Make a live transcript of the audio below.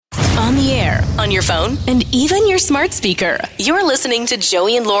on the air, on your phone, and even your smart speaker. You're listening to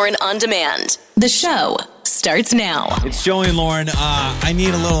Joey and Lauren On Demand. The show starts now. It's Joey and Lauren. I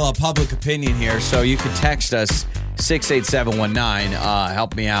need a little public opinion here, so you can text us 68719.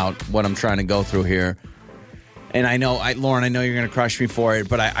 Help me out what I'm trying to go through here. And I know, Lauren, I know you're going to crush me for it,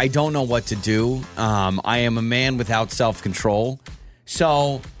 but I don't know what to do. I am a man without self-control.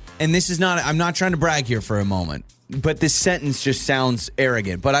 So, and this is not, I'm not trying to brag here for a moment, but this sentence just sounds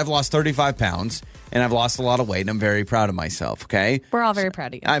arrogant. But I've lost 35 pounds. And I've lost a lot of weight, and I'm very proud of myself, okay? We're all very proud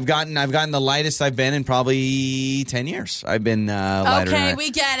of you. I've gotten the lightest I've been in probably 10 years. I've been lighter. Okay, we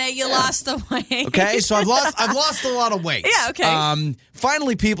get it. You lost the weight. Okay, so I've lost a lot of weight. Yeah, okay.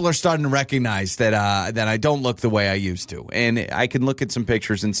 Finally, people are starting to recognize that I don't look the way I used to. And I can look at some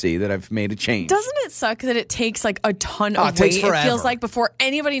pictures and see that I've made a change. Doesn't it suck that it takes like a ton of weight? Takes forever. It feels like before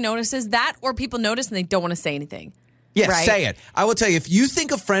anybody notices that, or people notice and they don't want to say anything. Yeah, right? Say it. I will tell you, if you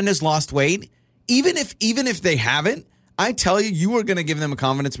think a friend has lost weight, even if they haven't, I tell you are going to give them a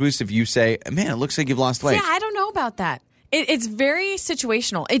confidence boost if you say, man, it looks like you've lost weight. Yeah, I don't know about that. It's very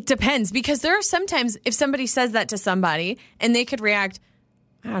situational. It depends, because there are sometimes if somebody says that to somebody and they could react,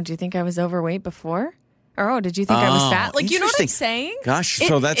 oh, do you think I was overweight before? Or, oh, did you think I was fat? Like, you know what I'm saying? Gosh,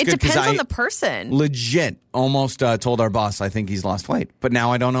 so that's good. It depends on the person. Legit almost told our boss I think he's lost weight. But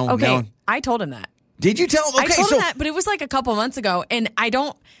now I don't know. Okay, now, I told him that. Did you tell him? Okay, I told him that, but it was like a couple months ago, and I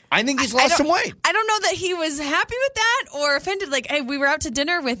think he's lost some weight. I don't know that he was happy with that or offended. Like, hey, we were out to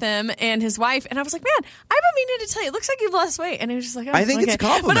dinner with him and his wife, and I was like, man, I've been meaning to tell you, it looks like you've lost weight. And he was just like, oh, I think it's a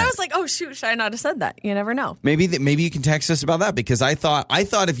compliment. But I was like, oh, shoot, should I not have said that? You never know. Maybe you can text us about that, because I thought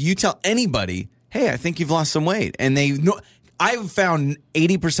if you tell anybody, hey, I think you've lost some weight, and I've found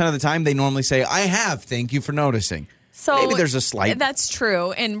 80% of the time they normally say, I have, thank you for noticing. So maybe there's a slight. That's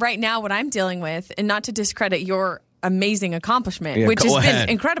true. And right now, what I'm dealing with, and not to discredit your amazing accomplishment, which has been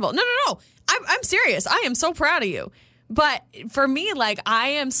incredible. No. I'm serious. I am so proud of you. But for me, like, I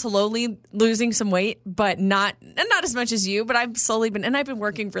am slowly losing some weight, but not as much as you. But I've slowly been, and I've been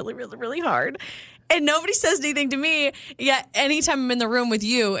working really, really, really hard. And nobody says anything to me. Yet anytime I'm in the room with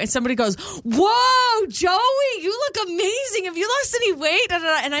you and somebody goes, whoa, Joey, you look amazing. Have you lost any weight?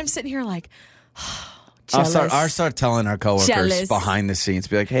 And I'm sitting here like, I'll start telling our coworkers behind the scenes,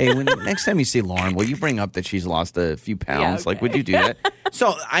 be like, hey, next time you see Lauren, will you bring up that she's lost a few pounds? Yeah, okay. Like, would you do that?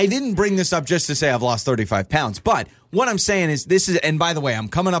 So I didn't bring this up just to say I've lost 35 pounds. But what I'm saying is and by the way, I'm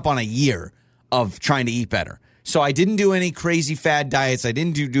coming up on a year of trying to eat better. So I didn't do any crazy fad diets. I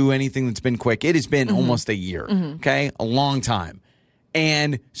didn't do anything that's been quick. It has been almost a year, okay? A long time.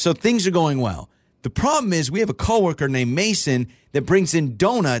 And so things are going well. The problem is we have a coworker named Mason that brings in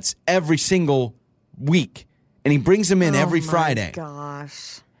donuts every single week, and he brings them in every Friday.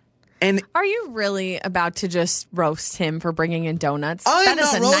 Gosh. And are you really about to just roast him for bringing in donuts? That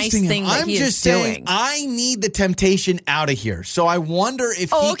is a nice thing that he is doing. I'm just saying, I need the temptation out of here. So I wonder if he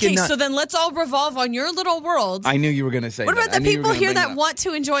can... Okay, so then let's all revolve on your little world. I knew you were going to say that. What about the people here that want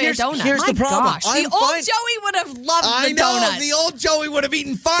to enjoy a donut? Here's the problem. Gosh, the old Joey would have loved the donuts. The old Joey would have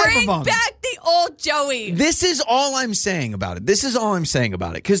eaten 5 of them. Bring back the old Joey. This is all I'm saying about it.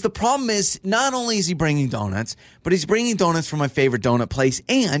 Because the problem is, not only is he bringing donuts, but he's bringing donuts from my favorite donut place,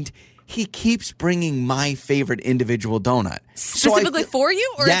 and he keeps bringing my favorite individual donut. Specifically for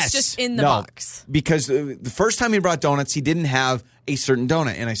you, or it's just in the box? Because the first time he brought donuts, he didn't have a certain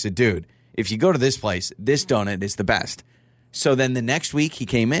donut. And I said, dude, if you go to this place, this donut is the best. So then the next week he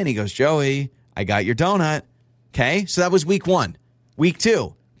came in, he goes, Joey, I got your donut. Okay, so that was week 1. Week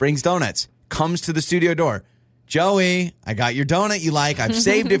 2, brings donuts, comes to the studio door. Joey, I got your donut you like. I've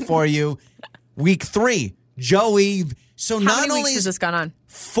saved it for you. Week 3, Joey... So How many weeks has this gone on?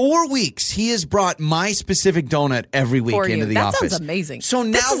 4 weeks. He has brought my specific donut every week into the office. That sounds amazing. So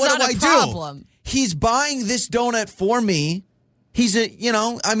now what do I do? He's buying this donut for me. He's I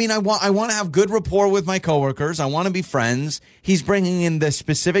want to have good rapport with my coworkers. I want to be friends. He's bringing in the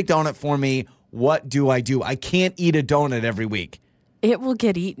specific donut for me. What do? I can't eat a donut every week. It will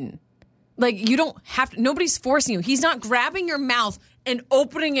get eaten. Like, you don't have to. Nobody's forcing you. He's not grabbing your mouth and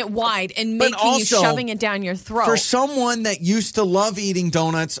opening it wide and making you shoving it down your throat. For someone that used to love eating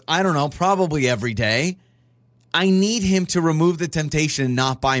donuts, I don't know, probably every day, I need him to remove the temptation and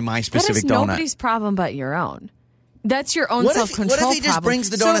not buy my specific donut. That is nobody's problem but your own. That's your own self-control problem. What if he just brings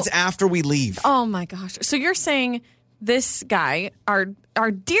the donuts after we leave? Oh, my gosh. So you're saying this guy, our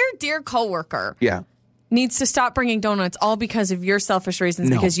dear, dear coworker, needs to stop bringing donuts all because of your selfish reasons,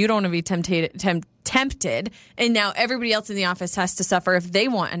 because you don't want to be tempted, and now everybody else in the office has to suffer if they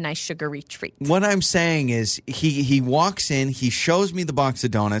want a nice sugary treat. What I'm saying is he walks in, he shows me the box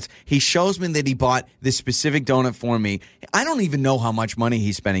of donuts, he shows me that he bought this specific donut for me. I don't even know how much money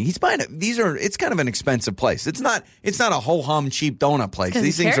he's spending. He's buying it's kind of an expensive place. It's not a ho-hum cheap donut place.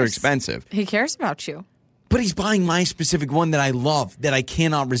 These things are expensive. He cares about you. But he's buying my specific one that I love, that I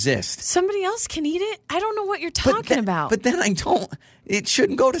cannot resist. Somebody else can eat it? I don't know what you're talking about. But then I don't. It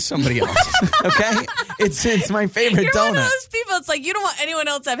shouldn't go to somebody else, okay? It's my favorite donut. You're one of those people. It's like you don't want anyone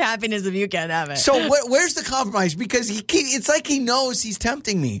else to have happiness if you can't have it. So where's the compromise? Because it's like he knows he's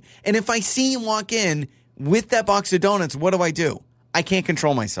tempting me. And if I see him walk in with that box of donuts, what do? I can't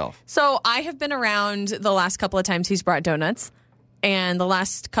control myself. So I have been around the last couple of times he's brought donuts. And the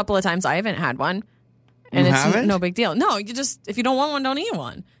last couple of times I haven't had one. And it's no big deal. No, if you don't want one, don't eat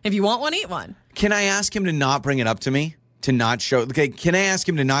one. If you want one, eat one. Can I ask him to not bring it up to me? To not show? Okay, can I ask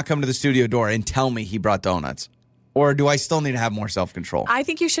him to not come to the studio door and tell me he brought donuts? Or do I still need to have more self-control? I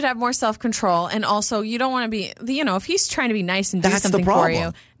think you should have more self-control. And also, you don't want to be, if he's trying to be nice and do something for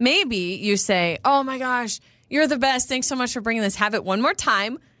you, maybe you say, oh my gosh, you're the best. Thanks so much for bringing this. Have it one more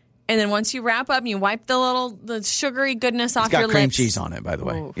time. And then once you wrap up and you wipe the sugary goodness off your lips. It's got cream cheese on it, by the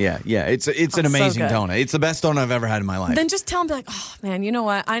way. Ooh. Yeah. It's an amazing donut. It's the best donut I've ever had in my life. Then just tell him, be like, oh man, you know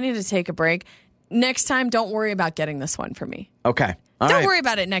what? I need to take a break. Next time, don't worry about getting this one for me. Okay. Don't worry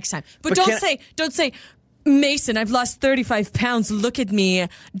about it next time. But don't say, Mason, I've lost 35 pounds. Look at me.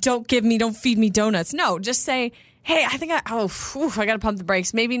 Don't feed me donuts. No, just say, hey, I think I got to pump the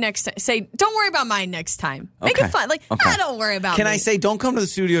brakes. Maybe next time. Say, don't worry about mine next time. Make it fun. Don't worry about Can I say, don't come to the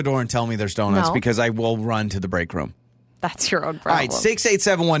studio door and tell me there's donuts because I will run to the break room. That's your own problem. All right,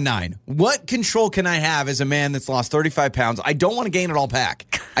 68719. What control can I have as a man that's lost 35 pounds? I don't want to gain it all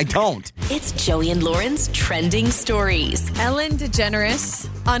back. I don't. It's Joey and Lauren's trending stories. Ellen DeGeneres,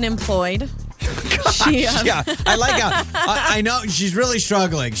 unemployed. Yeah, I like how I know she's really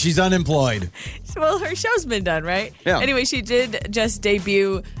struggling. She's unemployed. Well, her show's been done, right? Yeah. Anyway, she did just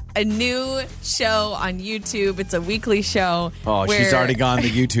debut a new show on YouTube. It's a weekly show. Oh, she's already gone the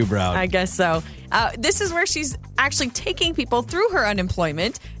YouTube route. I guess so. This is where she's actually taking people through her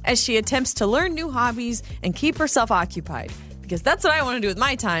unemployment as she attempts to learn new hobbies and keep herself occupied. Because that's what I want to do with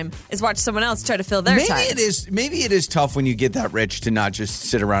my time, is watch someone else try to fill their time. Maybe it is tough when you get that rich to not just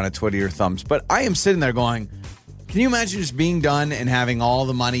sit around and twiddle your thumbs. But I am sitting there going, can you imagine just being done and having all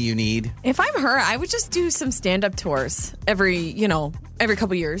the money you need? If I'm her, I would just do some stand-up tours every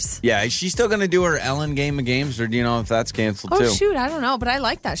couple years. Yeah, is she still going to do her Ellen Game of Games, or do you know if that's canceled too? Oh, shoot, I don't know, but I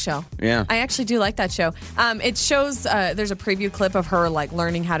like that show. Yeah. I actually do like that show. It shows, there's a preview clip of her,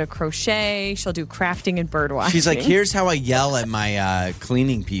 learning how to crochet. She'll do crafting and bird watching. She's like, here's how I yell at my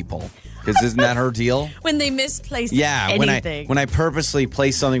cleaning people. Because isn't that her deal? When they misplace anything. when I purposely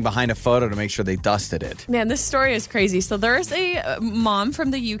place something behind a photo to make sure they dusted it. Man, this story is crazy. So there's a mom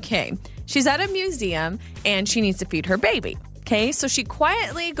from the UK. She's at a museum, and she needs to feed her baby. Okay, so she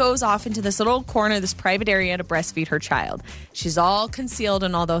quietly goes off into this little corner, this private area to breastfeed her child. She's all concealed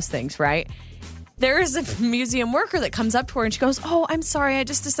and all those things, right? There is a museum worker that comes up to her and she goes, oh, I'm sorry. I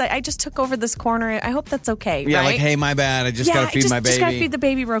just took over this corner. I hope that's okay. Yeah, right? Hey, my bad. I just got to feed my baby. Just got to feed the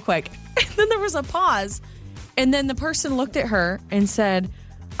baby real quick. And then there was a pause. And then the person looked at her and said,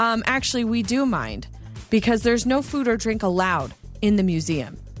 actually, we do mind because there's no food or drink allowed in the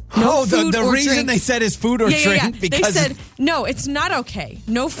museum. No the reason drink. They said is food or drink? Yeah. Because they said, no, it's not okay.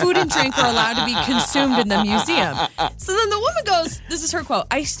 No food and drink are allowed to be consumed in the museum. So then the woman goes, this is her quote,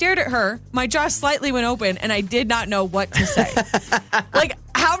 I stared at her, my jaw slightly went open, and I did not know what to say.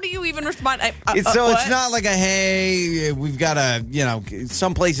 How do you even respond? It's not like hey, we've got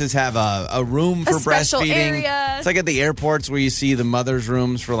some places have a room for breastfeeding. Area. It's like at the airports where you see the mother's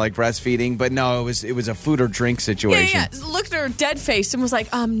rooms for breastfeeding. But no, it was a food or drink situation. Yeah. Looked at her dead face and was like,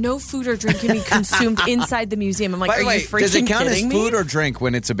 no food or drink can be consumed inside the museum. I'm like, are you freaking kidding me? Does it count as food or drink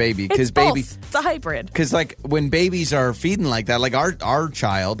when it's a baby? It's both. It's a hybrid. Because when babies are feeding like that, like our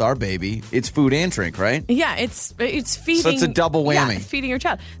child, our baby, it's food and drink, right? Yeah, it's feeding. So it's a double whammy. Yeah, feeding your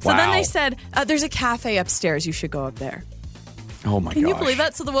child. So then they said, there's a cafe upstairs. You should go up there. Oh, my God. Can you believe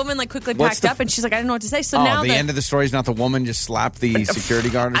that? So the woman quickly packed up and she's like, I don't know what to say. So now the end of the story is not the woman just slapped the security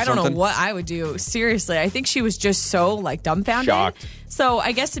guard or something? I don't know what I would do. Seriously. I think she was just so dumbfounded. Shocked. So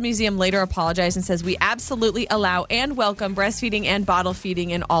I guess the museum later apologized and says, we absolutely allow and welcome breastfeeding and bottle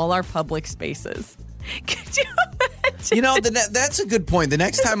feeding in all our public spaces. Could you imagine? That's a good point. The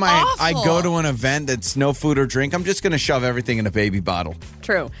next time I go to an event that's no food or drink, I'm just going to shove everything in a baby bottle.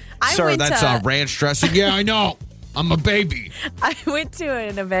 True. Sir, that's ranch dressing. Yeah, I know. I'm a baby. I went to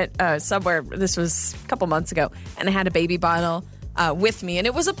an event somewhere, this was a couple months ago, and I had a baby bottle with me. And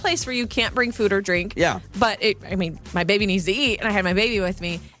it was a place where you can't bring food or drink. Yeah. But, my baby needs to eat, and I had my baby with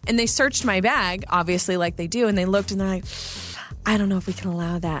me. And they searched my bag, obviously, like they do, and they looked, and they're like, I don't know if we can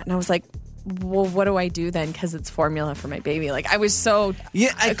allow that. And I was like, well, what do I do then? Because it's formula for my baby. Like, I was so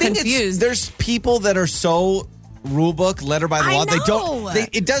confused. There's people that are so rule book, letter by the law. I know.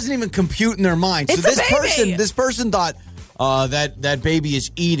 It doesn't even compute in their mind. It's this person thought that baby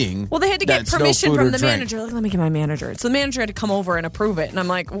is eating. Well, they had to get permission from the manager. Like, let me get my manager. So the manager had to come over and approve it. And I'm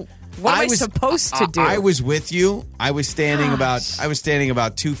like, what am I supposed to do? I was with you. I was standing about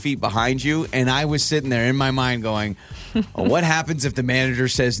 2 feet behind you, and I was sitting there in my mind going, what happens if the manager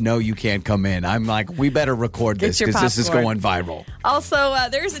says, no, you can't come in? I'm like, we better record this because this is going viral. Also,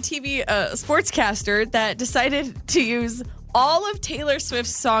 there's a TV sportscaster that decided to use all of Taylor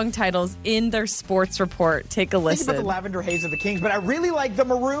Swift's song titles in their sports report. Take a listen. Think about the lavender haze of the Kings, but I really like the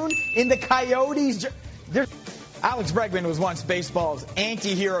maroon in the Coyotes. Alex Bregman was once baseball's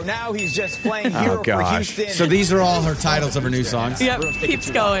anti-hero. Now he's just playing hero for Houston. So these are all her titles of her new songs? Yep,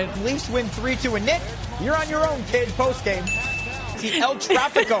 keeps going. Leafs win 3-2. And Nick, you're on your own, kid, post-game. El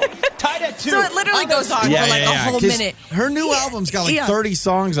Trafico, tied at 2. So it literally goes on for like a whole minute. Her new album's got like 30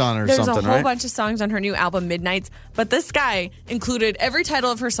 songs on it or something, right? There's a whole bunch of songs on her new album, Midnights. But this guy included every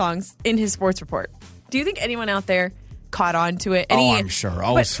title of her songs in his sports report. Do you think anyone out there caught on to it? I'm sure.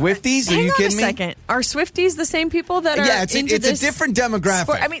 Swifties? Are you kidding me? Hang on a second. Are Swifties the same people that are into it's a different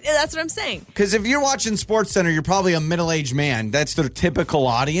demographic. That's what I'm saying. Because if you're watching SportsCenter, you're probably a middle-aged man. That's their typical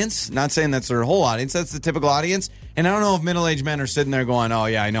audience. Not saying that's their whole audience. That's the typical audience. And I don't know if middle-aged men are sitting there going, oh,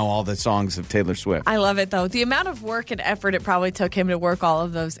 yeah, I know all the songs of Taylor Swift. I love it, though. The amount of work and effort it probably took him to work all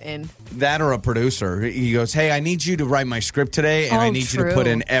of those in. That or a producer. He goes, hey, I need you to write my script today, and I need you to put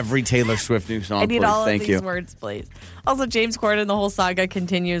in every Taylor Swift new song, I need please. all Thank of you. these words, please. Also, James Corden, the whole saga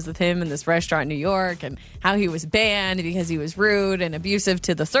continues with him in this restaurant in New York and how he was banned because he was rude and abusive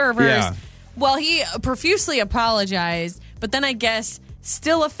to the servers. Yeah. Well, he profusely apologized, but then I guess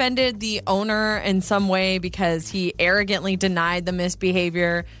still offended the owner in some way because he arrogantly denied the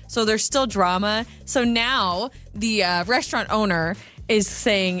misbehavior. So there's still drama. So now the restaurant owner is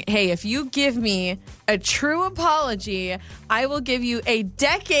saying, hey, if you give me a true apology, I will give you a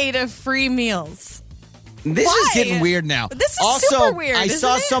decade of free meals. This is getting weird now. This is also, super weird. I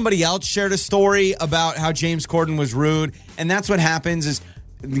saw somebody else shared a story about how James Corden was rude, and that's what happens is,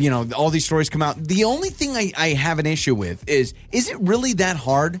 all these stories come out. The only thing I have an issue with is it really that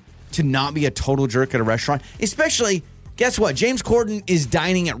hard to not be a total jerk at a restaurant? Especially, guess what? James Corden is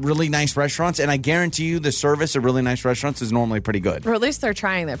dining at really nice restaurants, and I guarantee you the service at really nice restaurants is normally pretty good. Or at least they're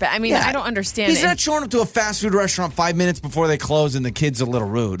trying their best. I don't understand. He's not showing up to a fast food restaurant 5 minutes before they close and the kid's a little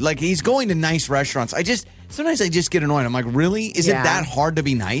rude. Like, he's going to nice restaurants. Sometimes I just get annoyed. I'm like, really? Is it that hard to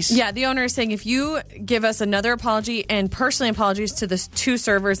be nice? Yeah, the owner is saying if you give us another apology and personally apologies to the 2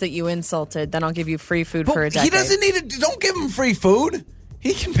 servers that you insulted, then I'll give you free food for a decade. He doesn't need to. Don't give him free food.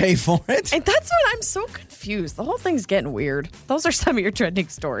 He can pay for it. And that's what I'm so confused. The whole thing's getting weird. Those are some of your trending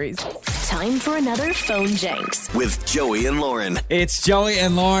stories. Time for another Phone Janks with Joey and Lauren. It's Joey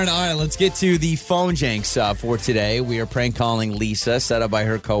and Lauren. All right, let's get to the Phone Janks for today. We are prank calling Lisa, set up by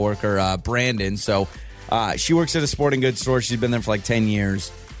her coworker Brandon. So she works at a sporting goods store. She's been there for like 10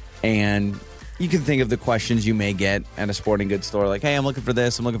 years. And you can think of the questions you may get at a sporting goods store. Like, hey, I'm looking for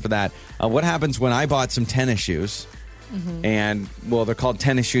this. I'm looking for that. What happens when I bought some tennis shoes? Mm-hmm. And, well, they're called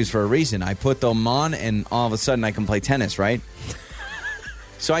tennis shoes for a reason. I put them on, and all of a sudden I can play tennis, right?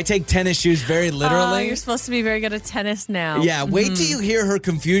 So I take tennis shoes very literally. Oh, you're supposed to be very good at tennis now. Yeah, wait till you hear her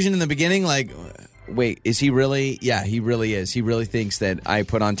confusion in the beginning. Like, wait, is he really? Yeah, he really is. He really thinks that I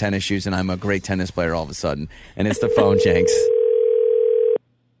put on tennis shoes and I'm a great tennis player all of a sudden. And it's the Phone Janks.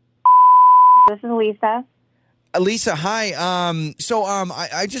 This is Lisa. Lisa, hi.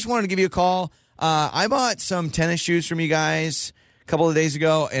 I just wanted to give you a call. I bought some tennis shoes from you guys a couple of days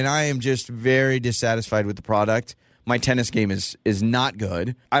ago, and I am just very dissatisfied with the product. My tennis game is not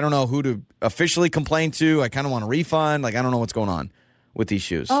good. I don't know who to officially complain to. I kind of want a refund. Like, I don't know what's going on with these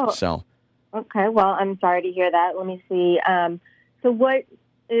shoes. So, okay. Well, I'm sorry to hear that. Let me see. So what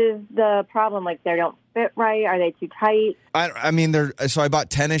is the problem? Like, they don't fit right? Are they too tight? So I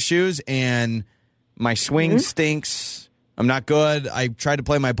bought tennis shoes, and my swing stinks. I'm not good. I tried to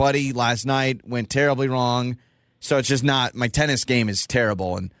play my buddy last night, went terribly wrong. So it's just not, my tennis game is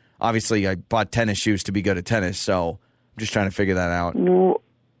terrible. And obviously I bought tennis shoes to be good at tennis. So I'm just trying to figure that out.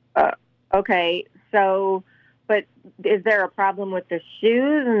 Okay. So, but is there a problem with the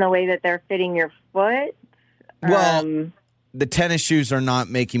shoes and the way that they're fitting your foot? Well, the tennis shoes are not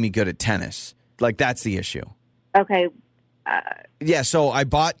making me good at tennis. Like, that's the issue. Okay. Yeah, so I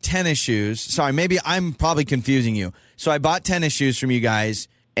bought tennis shoes. Sorry, maybe I'm probably confusing you. So I bought tennis shoes from you guys,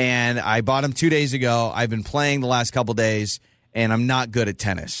 and I bought them 2 days ago. I've been playing the last couple days, and I'm not good at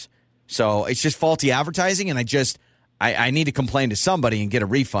tennis. So it's just faulty advertising, and I need to complain to somebody and get a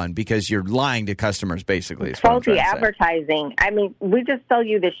refund because you're lying to customers, basically. Faulty advertising. I mean, we just sell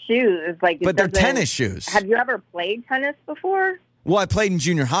you the shoes. But they're tennis shoes. Have you ever played tennis before? Well, I played in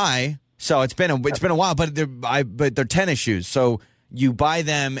junior high, so it's been a while. But they're tennis shoes. So you buy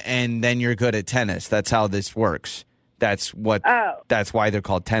them, and then you're good at tennis. That's how this works. That's why they're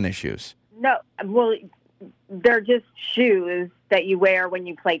called tennis shoes. No, well, they're just shoes that you wear when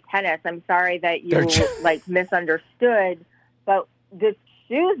you play tennis. I'm sorry that you misunderstood, but the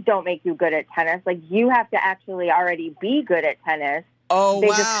shoes don't make you good at tennis. Like, you have to actually already be good at tennis. Oh, they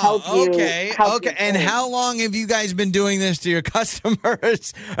wow. Just help Okay. And how long have you guys been doing this to your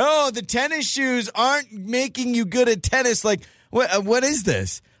customers? Oh, the tennis shoes aren't making you good at tennis. Like, what is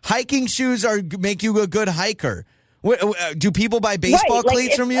this? Hiking shoes make you a good hiker. Do people buy baseball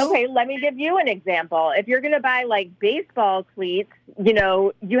cleats from you? Okay, let me give you an example. If you're going to buy, baseball cleats,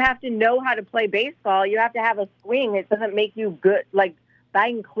 you have to know how to play baseball. You have to have a swing. It doesn't make you good.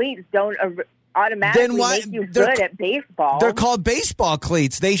 Buying cleats don't automatically make you good at baseball. They're called baseball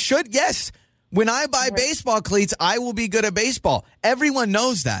cleats. They should, yes. When I buy baseball cleats, I will be good at baseball. Everyone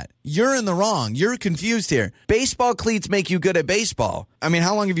knows that. You're in the wrong. You're confused here. Baseball cleats make you good at baseball. I mean,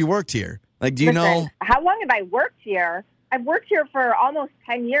 how long have you worked here? Do you know? How long have I worked here? I've worked here for almost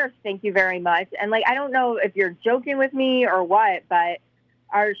 10 years, thank you very much. And, I don't know if you're joking with me or what, but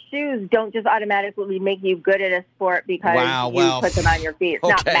our shoes don't just automatically make you good at a sport because you put them on your feet. It's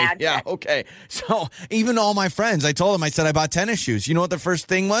not magic. Yeah, okay. So even all my friends, I told them, I said, I bought tennis shoes. You know what the first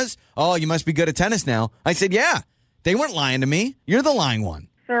thing was? Oh, you must be good at tennis now. I said, yeah. They weren't lying to me. You're the lying one.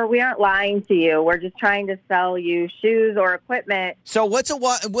 Sir, we aren't lying to you. We're just trying to sell you shoes or equipment. So what's a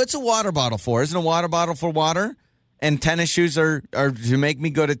water bottle for? Isn't a water bottle for water? And tennis shoes are to make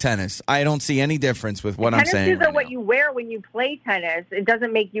me go to tennis. I don't see any difference with what I'm saying. Tennis shoes are what you wear when you play tennis. It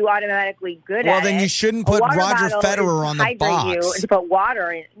doesn't make you automatically good at it. Well, then you shouldn't put Roger Federer on the box. To put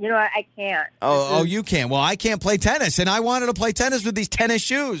water in. You know what? I can't. Oh, you can't. Well, I can't play tennis, and I wanted to play tennis with these tennis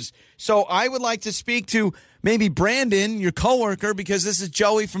shoes. So I would like to speak to maybe Brandon, your coworker, because this is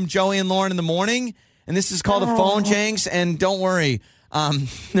Joey from Joey and Lauren in the Morning, and this is called a phone janks. And don't worry.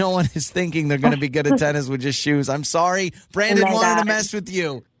 No one is thinking they're going to be good at tennis with just shoes. I'm sorry. Brandon wanted to mess with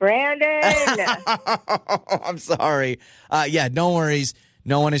you. Brandon! I'm sorry. Yeah, no worries.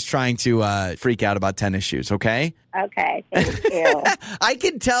 No one is trying to freak out about tennis shoes, okay? Okay, thank you. I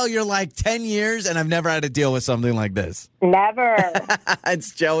can tell you're 10 years, and I've never had to deal with something like this. Never.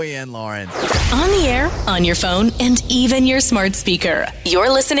 It's Joey and Lauren. On the air, on your phone, and even your smart speaker. You're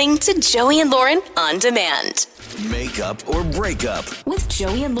listening to Joey and Lauren On Demand. Make up or break up with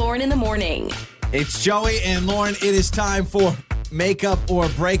Joey and Lauren in the morning. It's Joey and Lauren. It is time for Make Up or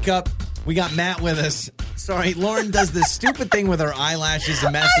Break Up. We got Matt with us. Sorry, Lauren does this stupid thing with her eyelashes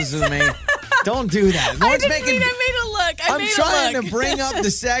and messes with me. Don't do that. Lauren's I made a look. I'm trying to bring up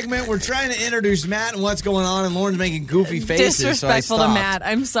the segment. We're trying to introduce Matt and what's going on, and Lauren's making goofy faces. Disrespectful to Matt.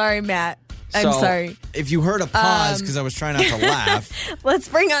 I'm sorry, Matt. I'm sorry. If you heard a pause because I was trying not to laugh. Let's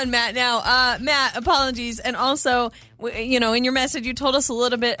bring on Matt now. Matt, apologies. And also, in your message, you told us a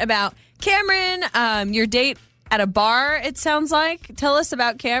little bit about Cameron, your date at a bar, it sounds like. Tell us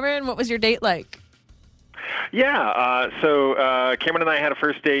about Cameron. What was your date like? Yeah, so Cameron and I had a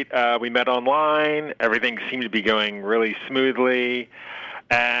first date. We met online. Everything seemed to be going really smoothly.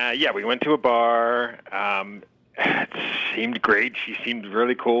 We went to a bar. It seemed great. She seemed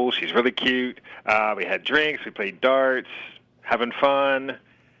really cool. She's really cute. We had drinks. We played darts, having fun.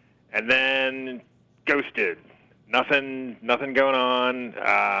 And then ghosted. Nothing going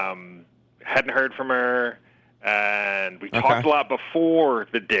on. Hadn't heard from her. And we talked a lot before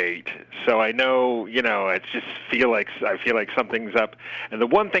the date, so I know, I feel like something's up. And the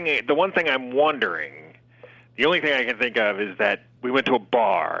one thing I'm wondering, the only thing I can think of is that we went to a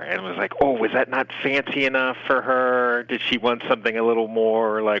bar and was like, oh, was that not fancy enough for her? Did she want something a little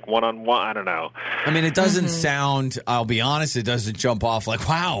more like one-on-one? I don't know. I mean, it doesn't sound, I'll be honest, it doesn't jump off like,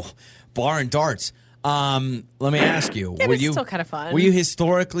 wow, bar and darts. Let me ask you, were you still kind of fun? Were you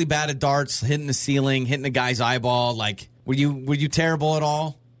historically bad at darts, hitting the ceiling, hitting a guy's eyeball? Were you terrible at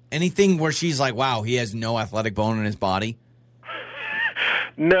all? Anything where she's like, wow, he has no athletic bone in his body?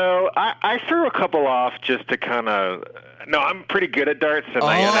 No, I threw a couple off just to kind of. No, I'm pretty good at darts, and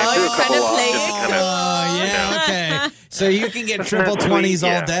I threw a couple off just to kind of. Yeah, okay. So you can get triple 20s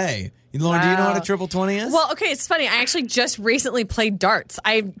all day. Lauren, do you know what a triple 20 is? Well, okay, it's funny. I actually just recently played darts.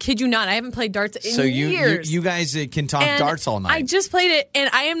 I kid you not. I haven't played darts in years. So you guys can talk darts all night. I just played it, and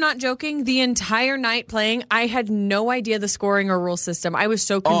I am not joking. The entire night playing, I had no idea the scoring or rule system. I was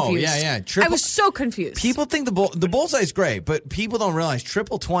so confused. Oh, yeah. I was so confused. People think the bullseye is great, but people don't realize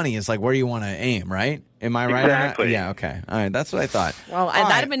triple 20 is like where you want to aim, right? Am I right? Exactly. On that? Yeah, okay. All right, that's what I thought. Well, that'd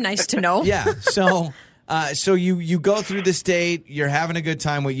have been nice to know. Yeah, so... So you go through this date, you're having a good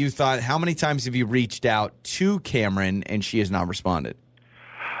time, what you thought. How many times have you reached out to Cameron and she has not responded?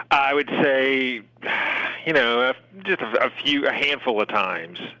 I would say, just a handful of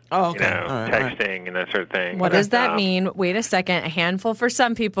times. Oh, okay. Texting and that sort of thing. What does that mean? Wait a second. A handful for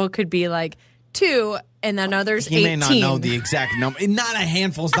some people could be like 2, and then others 18. He may not know the exact number. Not a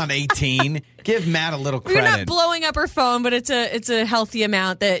handful is not 18. Give Matt a little credit. You're not blowing up her phone, but it's a healthy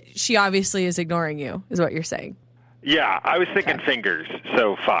amount that she obviously is ignoring you, is what you're saying. Yeah, I was thinking fingers,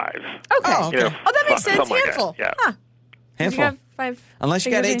 so 5. Okay. Oh, okay. That makes sense. Handful. Like that. Huh. Handful. You have 5 Unless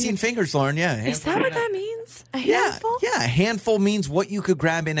you got 18 fingers, Lauren. Yeah. Is that what that means? A handful? Yeah. A handful means what you could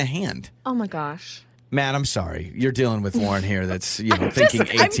grab in a hand. Oh my gosh. Matt, I'm sorry. You're dealing with Lauren here that's thinking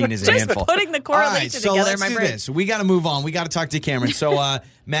 18 is a handful. Just putting the correlation together in my brain. So let's do this. We got to move on. We got to talk to Cameron. So,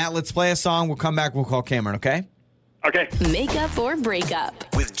 Matt, let's play a song. We'll come back. We'll call Cameron, okay? Okay. Makeup or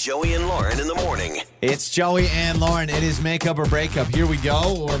breakup. With Joey and Lauren in the morning. It's Joey and Lauren. It is Makeup or Breakup. Here we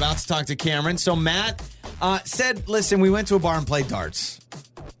go. We're about to talk to Cameron. So Matt said, listen, we went to a bar and played darts.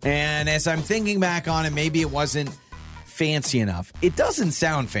 And as I'm thinking back on it, maybe it wasn't fancy enough. It doesn't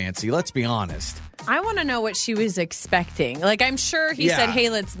sound fancy. Let's be honest. I want to know what she was expecting. Like, I'm sure he said, hey,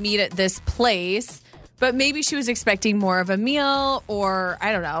 let's meet at this place. But maybe she was expecting more of a meal or,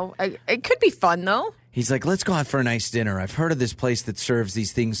 I don't know. It could be fun, though. He's like, let's go out for a nice dinner. I've heard of this place that serves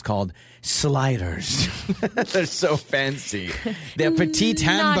these things called sliders. They're so fancy. They're petite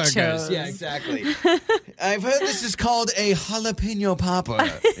hamburgers. Nachos. Yeah, exactly. I've heard this is called a jalapeno popper.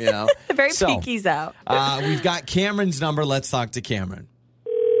 Very pinkies out. We've got Cameron's number. Let's talk to Cameron.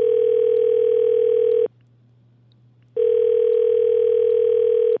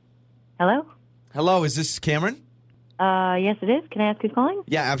 Hello? Hello, is this Cameron? Yes, it is. Can I ask who's calling?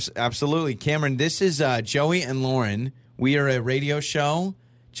 Yeah, absolutely. Cameron, this is Joey and Lauren. We are a radio show,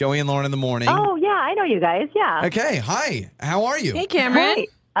 Joey and Lauren in the morning. Oh, yeah, I know you guys. Yeah. Okay, hi. How are you? Hey, Cameron.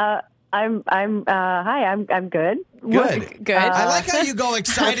 Hi. I'm good. Good. I like how you go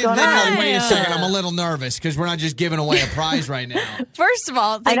excited and then wait a second, I'm a little nervous because we're not just giving away a prize right now. First of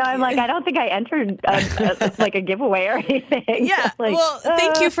all, I know. I'm like, I don't think I entered a giveaway or anything. Yeah.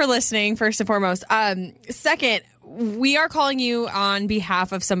 Thank you for listening, first and foremost. Second, we are calling you on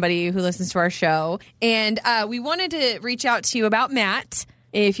behalf of somebody who listens to our show, and we wanted to reach out to you about Matt.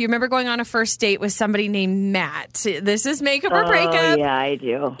 If you remember going on a first date with somebody named Matt, this is Makeup or Breakup. Yeah, I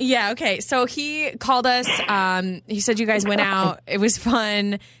do. Yeah, okay. So he called us. He said you guys went out. It was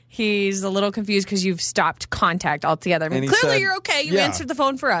fun. He's a little confused because you've stopped contact altogether. I mean, clearly you're okay. You answered the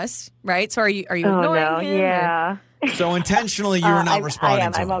phone for us, right? So are you ignoring him? Yeah. So intentionally you were not responding I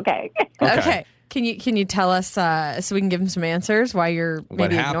am. to him. I'm okay. Okay. Can you tell us so we can give him some answers why you're maybe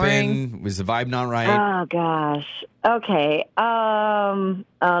what ignoring? Happened? Was the vibe not right? Oh gosh. Okay.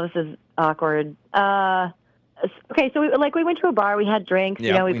 This is awkward. Okay, so we went to a bar. We had drinks.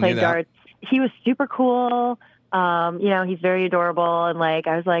 Yeah, we played darts. He was super cool. He's very adorable, and I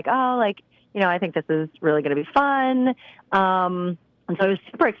was like, I think this is really going to be fun. And so I was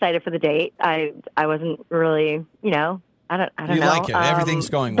super excited for the date. I wasn't really, I don't know. You like it. Everything's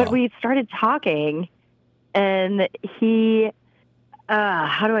going well. But we started talking, and he,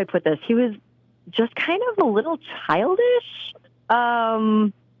 how do I put this? He was just kind of a little childish.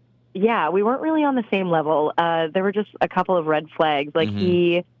 Yeah, we weren't really on the same level. There were just a couple of red flags.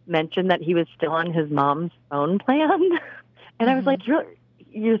 He mentioned that he was still on his mom's phone plan. And I was like,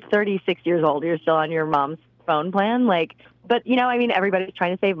 you're 36 years old. You're still on your mom's phone plan? But, everybody's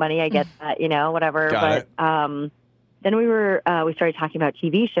trying to save money. I get that, whatever. Got it. Then we started talking about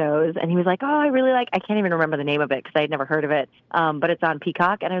TV shows, and he was like, oh, I can't even remember the name of it because I had never heard of it, but it's on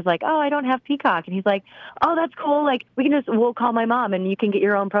Peacock. And I was like, oh, I don't have Peacock. And he's like, oh, that's cool. We'll call my mom, and you can get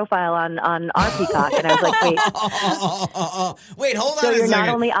your own profile on our Peacock. And I was like, wait. Wait, hold on so a second. So you're not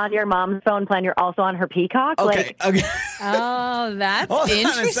only on your mom's phone plan, you're also on her Peacock? Okay. Oh, that's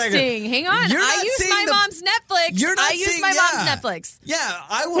interesting. Hang on. I use my mom's Netflix. I use my mom's Netflix. Yeah,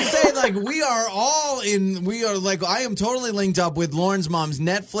 I will say, we are all in, I am am totally linked up with Lauren's mom's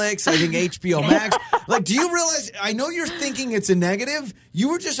Netflix, I think HBO Max. Like, do you realize, I know you're thinking it's a negative. You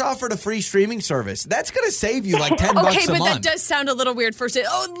were just offered a free streaming service. That's going to save you like $10 a month. Okay, but that does sound a little weird first.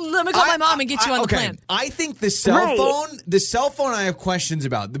 Let me call my mom and get you on the plan. I think the cell phone I have questions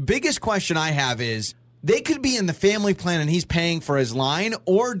about. The biggest question I have is, they could be in the family plan and he's paying for his line,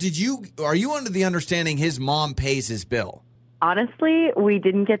 or are you under the understanding his mom pays his bill? Honestly, we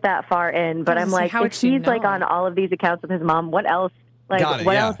didn't get that far in, but I'm like, if he's like on all of these accounts with his mom, what else? Like,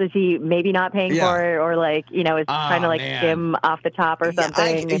 what else is he maybe not paying for, or like, is trying to skim off the top or something?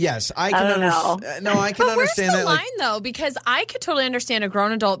 I can understand. No, I can understand that. Where's the line though? Because I could totally understand a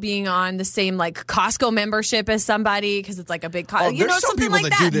grown adult being on the same like Costco membership as somebody because it's like a big, there's some something people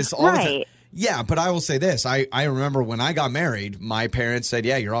like that do this all the time. Yeah, but I will say this. I remember when I got married, my parents said,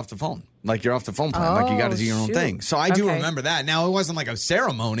 yeah, you're off the phone. Like, you're off the phone plan. Like, you got to do your own thing. So I do remember that. Now, it wasn't like a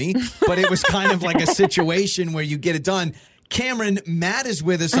ceremony, but it was kind of like a situation where you get it done. Cameron, Matt is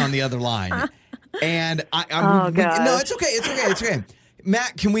with us on the other line. And no, it's okay.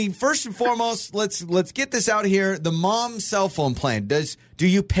 Matt, can we first and foremost, let's get this out here. The mom's cell phone plan. Do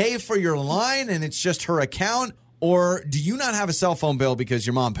you pay for your line and it's just her account? Or do you not have a cell phone bill because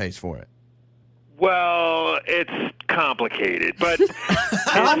your mom pays for it? Well, it's complicated, but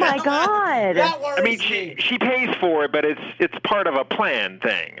oh my God! I mean, she pays for it, but it's part of a plan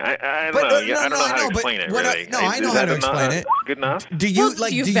thing. I don't know. I don't know how to explain it. Really, I know how to explain it. Good enough. Do you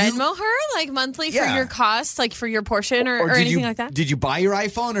Venmo her like monthly for your costs, like for your portion, or anything like that? Did you buy your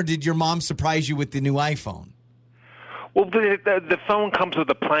iPhone, or did your mom surprise you with the new iPhone? Well, the phone comes with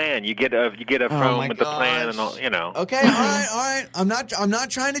a plan. You get a phone with the plan, and all, Okay, all right. I'm not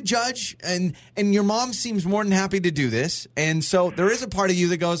trying to judge, and your mom seems more than happy to do this, and so there is a part of you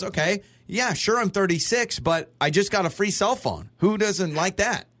that goes, okay, yeah, sure, I'm 36, but I just got a free cell phone. Who doesn't like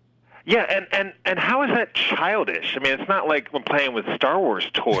that? Yeah, and how is that childish? I mean, it's not like when playing with Star Wars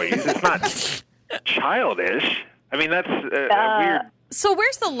toys. It's not childish. I mean, that's a weird. So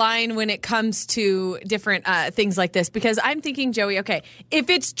where's the line when it comes to different things like this? Because I'm thinking, Joey, okay, if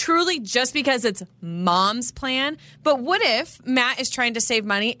it's truly just because it's mom's plan, but what if Matt is trying to save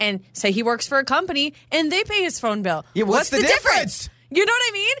money and say he works for a company and they pay his phone bill? Yeah, what's the difference? You know what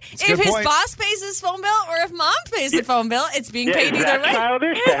I mean? If his boss pays his phone bill or if mom pays the phone bill, it's being paid either way. Is that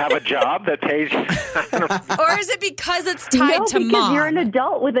childish to have a job that pays? Or is it because it's tied to mom? Because you're an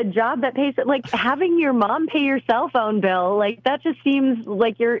adult with a job that pays. Like, having your mom pay your cell phone bill, like, that just seems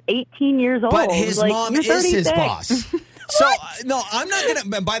like you're 18 years old. But his mom is 36. his boss. So, no, I'm not going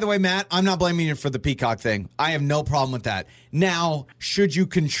to, by the way, Matt, I'm not blaming you for the Peacock thing. I have no problem with that. Now, should you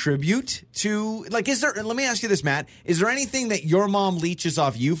contribute to, like, let me ask you this, Matt, is there anything that your mom leeches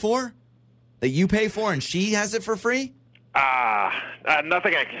off you for, that you pay for and she has it for free? Nothing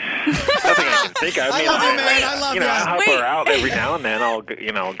I can think of. I mean, I love you. I help her out every now and then. I'll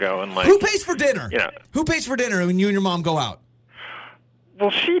go and like. Who pays for dinner? Who pays for dinner when you and your mom go out? Well,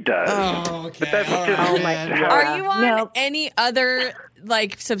 she does. Oh, okay. But that's just my God. Are you on any other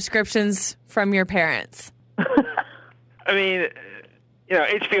like subscriptions from your parents? I mean,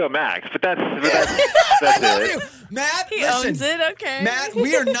 HBO Max, but that's it. Matt, he owns it. Okay, Matt,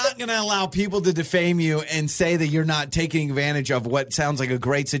 we are not going to allow people to defame you and say that you're not taking advantage of what sounds like a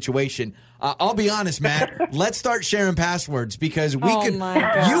great situation. I'll be honest, Matt. Let's start sharing passwords because you and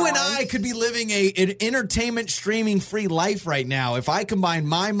I could be living an entertainment streaming free life right now. If I combine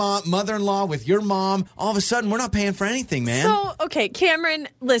my mother-in-law with your mom, all of a sudden we're not paying for anything, man. So, okay, Cameron,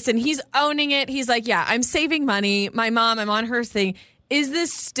 listen, he's owning it. He's like, yeah, I'm saving money. My mom, I'm on her thing. Is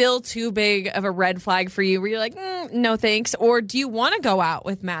this still too big of a red flag for you where you're like, no thanks? Or do you want to go out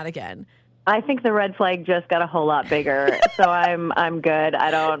with Matt again? I think the red flag just got a whole lot bigger, so I'm good.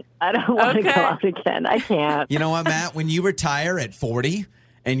 I don't want to go out again. I can't. You know what, Matt? When you retire at 40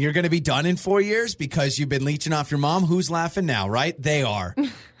 and you're going to be done in 4 years because you've been leeching off your mom, who's laughing now, right? They are.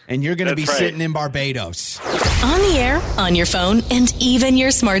 And you're going to be sitting in Barbados. On the air, on your phone, and even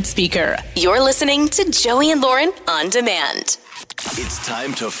your smart speaker. You're listening to Joey and Lauren On Demand. It's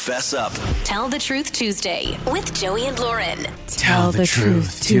time to fess up. Tell the Truth Tuesday with Joey and Lauren. Tell the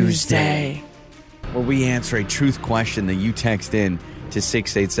Truth Tuesday. Where we answer a truth question that you text in to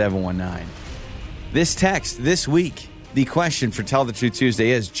 68719. This text this week, the question for Tell the Truth Tuesday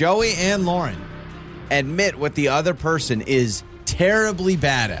is, Joey and Lauren, admit what the other person is terribly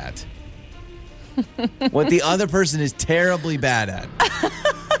bad at. What the other person is terribly bad at.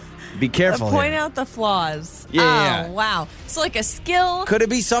 Be careful. Point out the flaws. Yeah. Oh, wow. So like a skill. Could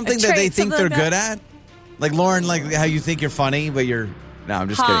it be something that they think they're good at? Like Lauren, like how you think you're funny, but you're... No, I'm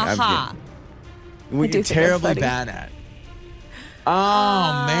just kidding. I'm kidding. What you're terribly bad at.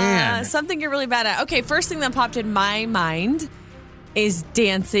 Oh, man. Something you're really bad at. Okay, first thing that popped in my mind is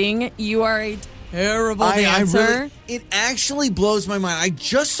dancing. You are a terrible dancer. It actually blows my mind. I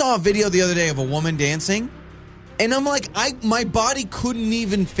just saw a video the other day of a woman dancing, and I'm like, my body couldn't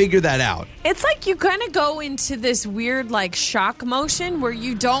even figure that out. It's like you kind of go into this weird like shock motion where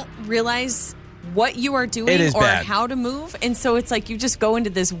you don't realize what you are doing or bad. How to move. And so it's like you just go into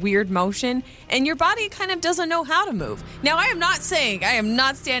this weird motion and your body kind of doesn't know how to move. Now, I am not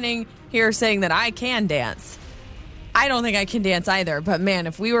standing here saying that I can dance. I don't think I can dance either. But man,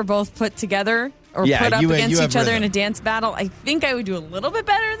 if we were both put together or put up against each other in a dance battle, I think I would do a little bit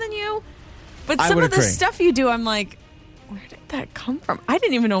better than you. But some of the stuff you do, I'm like, where did that come from? I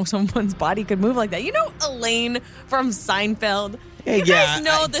didn't even know someone's body could move like that. You know Elaine from Seinfeld? You guys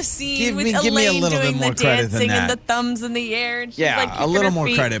know the scene with Elaine doing the dancing and the thumbs in the air. And she's like a little more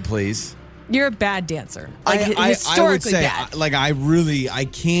credit, please. You're a bad dancer. I would say, bad. like, I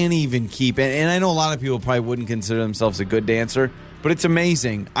can't even keep it. And I know a lot of people probably wouldn't consider themselves a good dancer, but it's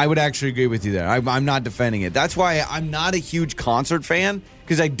amazing. I would actually agree with you there. I'm not defending it. That's why I'm not a huge concert fan,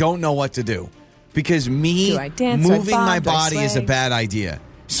 because I don't know what to do. Because moving my body is a bad idea.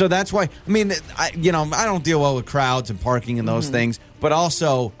 So that's why, I mean, I don't deal well with crowds and parking and those things. But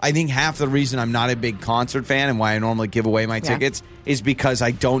also, I think half the reason I'm not a big concert fan and why I normally give away my tickets is because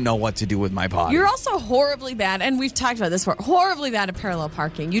I don't know what to do with my body. You're also horribly bad, and we've talked about this before, horribly bad at parallel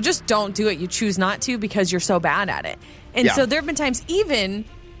parking. You just don't do it. You choose not to because you're so bad at it. And so there have been times even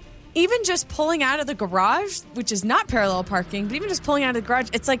just pulling out of the garage, which is not parallel parking, but even just pulling out of the garage,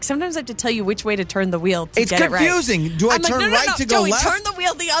 it's like sometimes I have to tell you which way to turn the wheel to get it right. It's confusing. Do I turn right to go Joey, left? Turn the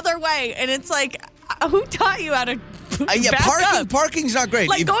wheel the other way. And it's like, who taught you how to back up? Parking's not great.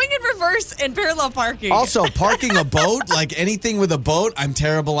 Like going in reverse and parallel parking. Also, parking a boat, like anything with a boat, I'm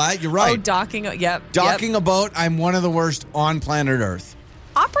terrible at. You're right. Oh, docking. Yep. Docking a boat, I'm one of the worst on planet Earth.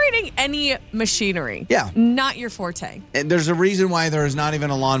 Operating any machinery, not your forte. And there's a reason why there is not even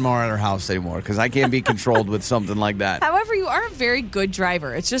a lawnmower at our house anymore, because I can't be controlled with something like that. However, you are a very good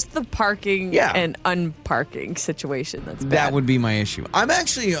driver. It's just the parking and unparking situation that's bad. That would be my issue. I'm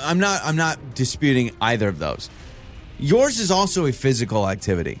not disputing either of those. Yours is also a physical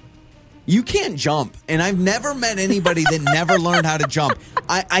activity. You can't jump, and I've never met anybody that never learned how to jump.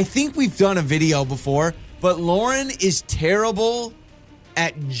 I think we've done a video before, but Lauren is terrible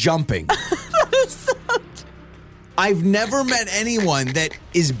at jumping. I've never met anyone that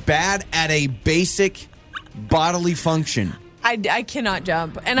is bad at a basic bodily function. I cannot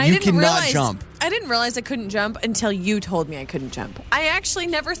jump, and I didn't realize I couldn't jump until you told me I couldn't jump. I actually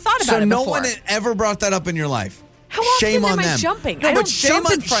never thought about it before. So no one had ever brought that up in your life. How often shame on am I them. jumping? No, I don't jump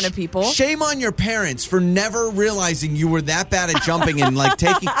in front of people. Shame on your parents for never realizing you were that bad at jumping and like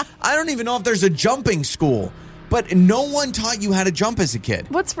taking. I don't even know if there's a jumping school. But no one taught you how to jump as a kid.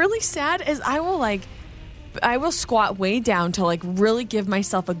 What's really sad is I will squat way down to like really give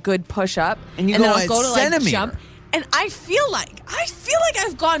myself a good push up, and then I'll go to like jump, and I feel like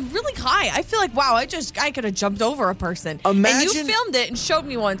I've gone really high. I feel like I could have jumped over a person. Imagine, and you filmed it and showed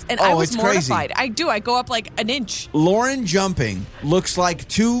me once, and I was mortified. Crazy. I go up like an inch. Lauren jumping looks like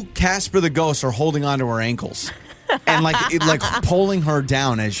two Casper the Ghosts are holding onto her ankles. And like pulling her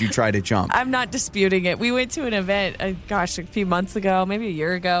down as you try to jump. I'm not disputing it. We went to an event, a few months ago, maybe a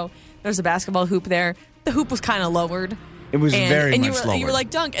year ago. There was a basketball hoop there. The hoop was kind of lowered. It was very much lowered. You were like,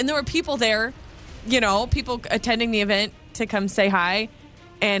 dunk. And there were people there, people attending the event to come say hi.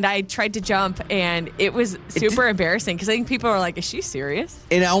 And I tried to jump, and it was super embarrassing because I think people are like, is she serious?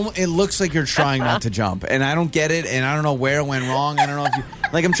 It looks like you're trying not to jump, and I don't get it, and I don't know where it went wrong. I don't know if you...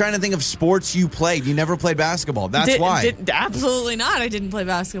 Like, I'm trying to think of sports you played. You never played basketball. That's why. Absolutely not. I didn't play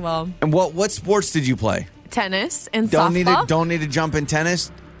basketball. And what sports did you play? Tennis and softball. Don't need to jump in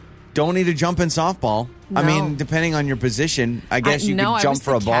tennis. Don't need to jump in softball. No. I mean, depending on your position, I guess you could jump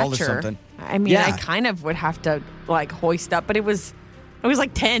for a ball or something. I mean, I kind of would have to, like, hoist up, but it was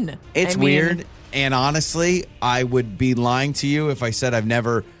like 10. It's weird. And honestly, I would be lying to you if I said I've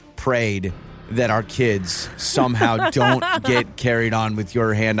never prayed that our kids somehow don't get carried on with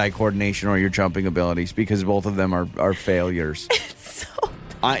your hand-eye coordination or your jumping abilities, because both of them are failures. It's so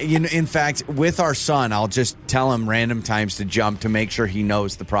in fact, with our son, I'll just tell him random times to jump to make sure he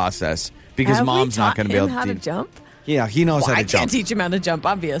knows the process, because mom's not going to be able to jump. Yeah, he knows how to jump. I can't teach him how to jump,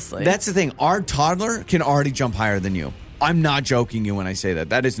 obviously. That's the thing. Our toddler can already jump higher than you. I'm not joking you when I say that.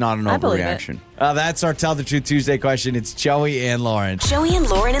 That is not an overreaction. That's our Tell the Truth Tuesday question. It's Joey and Lauren. Joey and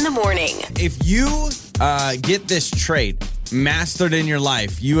Lauren in the morning. If you get this trait mastered in your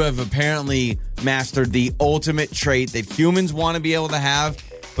life, you have apparently mastered the ultimate trait that humans want to be able to have,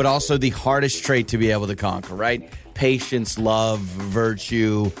 but also the hardest trait to be able to conquer, right? patience, love,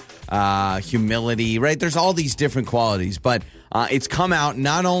 virtue, humility, right? There's all these different qualities, but it's come out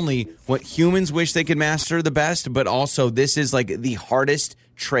not only what humans wish they could master the best, but also this is like the hardest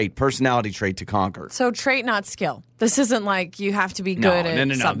personality trait to conquer. So trait, not skill. This isn't like you have to be good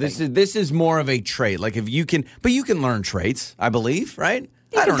at something. This is more of a trait. Like if you can, but you can learn traits, I believe, right?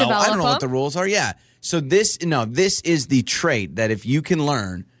 I don't know what the rules are. Yeah. So this is the trait that if you can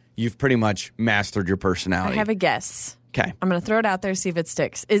learn, you've pretty much mastered your personality. I have a guess. Okay. I'm going to throw it out there, see if it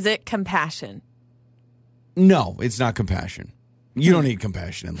sticks. Is it compassion? No, it's not compassion. You don't need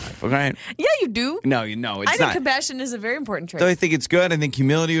compassion in life, okay? Yeah, you do. No, it's not. I think compassion is a very important trait. So I think it's good. I think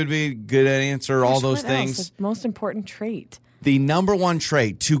humility would be a good answer, all those things. Else? The most important trait. The number one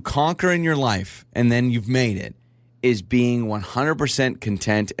trait to conquer in your life, and then you've made it, is being 100%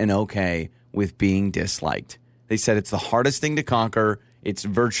 content and okay with being disliked. They said it's the hardest thing to conquer. It's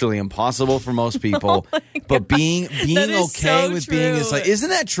virtually impossible for most people. But being okay with being disliked, isn't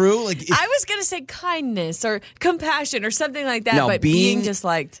that true? Like I was going to say kindness or compassion or something like that, but being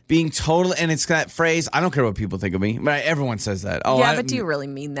disliked. Being total, and it's that phrase, I don't care what people think of me, but everyone says that. Oh, yeah, but do you really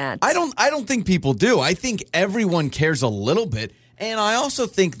mean that? I don't think people do. I think everyone cares a little bit. And I also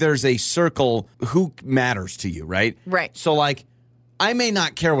think there's a circle who matters to you, right? Right. So like, I may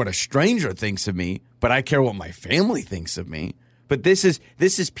not care what a stranger thinks of me, but I care what my family thinks of me. But this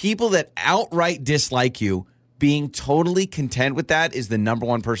is people that outright dislike you. Being totally content with that is the number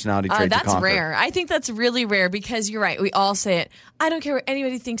one personality trait to conquer. That's rare. I think that's really rare because you're right. We all say it. I don't care what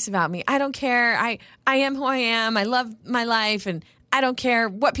anybody thinks about me. I don't care. I am who I am. I love my life, and I don't care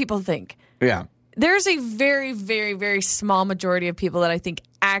what people think. Yeah. There's a very, very, very small majority of people that I think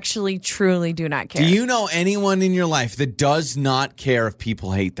actually, truly do not care. Do you know anyone in your life that does not care if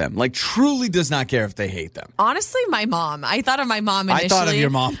people hate them? Like, truly does not care if they hate them? Honestly, my mom. I thought of my mom initially. I thought of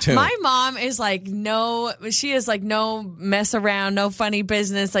your mom, too. My mom is like, no mess around, no funny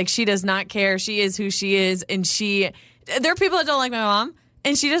business. Like, she does not care. She is who she is. And there are people that don't like my mom.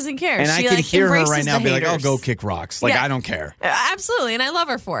 And she doesn't care. And she I can hear her right now be like, haters. oh, go kick rocks. Like, yeah. I don't care. Absolutely. And I love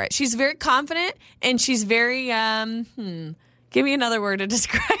her for it. She's very confident and she's very, give me another word to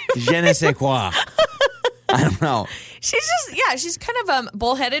describe Je ne sais quoi. I don't know. She's kind of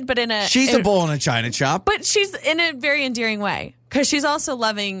bullheaded, but She's a bull in a china shop. But she's in a very endearing way. Because she's also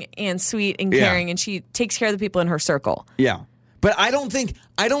loving and sweet and caring, and she takes care of the people in her circle. Yeah. But I don't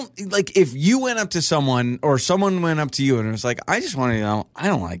like if you went up to someone or someone went up to you and it was like, I just want to know, I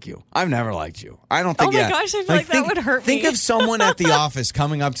don't like you. I've never liked you. I don't think. Oh my gosh, I feel like that would hurt me. Think of someone at the office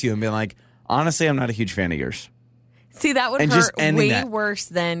coming up to you and being like, honestly, I'm not a huge fan of yours. See, that would hurt way worse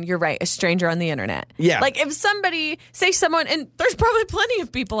than, you're right, a stranger on the internet. Yeah. Like if somebody, say someone, and there's probably plenty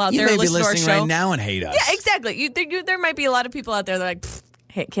of people out there listening to our show. right now and hate us. Yeah, exactly. There might be a lot of people out there that are like,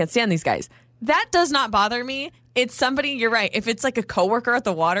 hey, can't stand these guys. That does not bother me. It's somebody, you're right. If it's like a coworker at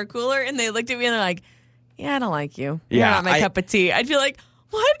the water cooler and they looked at me and they're like, yeah, I don't like you. You're not my cup of tea. I'd feel like,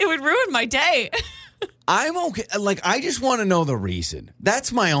 what? It would ruin my day. I'm okay. Like, I just want to know the reason.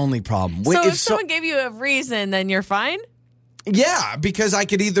 That's my only problem. So if someone gave you a reason, then you're fine? Yeah, because I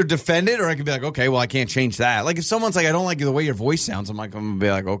could either defend it or I could be like, okay, well, I can't change that. Like, if someone's like, I don't like the way your voice sounds, I'm going to be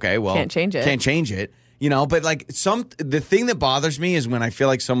like, okay, well. Can't change it. You know, but like the thing that bothers me is when I feel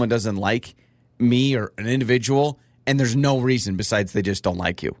like someone doesn't like me or an individual and there's no reason besides they just don't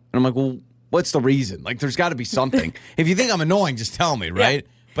like you. And I'm like, well, what's the reason? Like, there's got to be something. If you think I'm annoying, just tell me, right?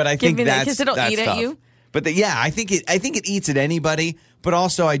 Yeah. But I think that's because it'll eat at you. But I think it eats at anybody. But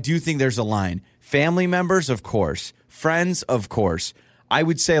also, I do think there's a line. Family members, of course. Friends, of course. I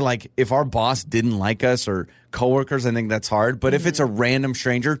would say, like, if our boss didn't like us or coworkers, I think that's hard. But if it's a random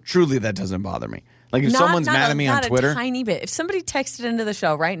stranger, truly, that doesn't bother me. Like, if someone's mad at me on Twitter. Not a tiny bit. If somebody texted into the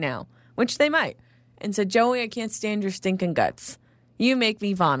show right now, which they might, and said, Joey, I can't stand your stinking guts. You make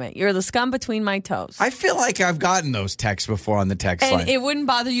me vomit. You're the scum between my toes. I feel like I've gotten those texts before on the text line. And it wouldn't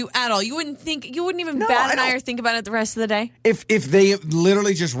bother you at all. You wouldn't even bat an eye or think about it the rest of the day? If they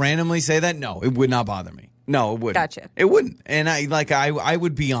literally just randomly say that, no, it would not bother me. No, it wouldn't. Gotcha. It wouldn't. And I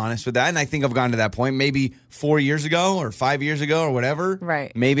would be honest with that. And I think I've gotten to that point maybe 4 years ago or 5 years ago or whatever.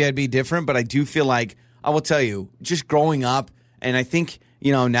 Right. Maybe I'd be different. But I do feel like, I will tell you, just growing up, and I think,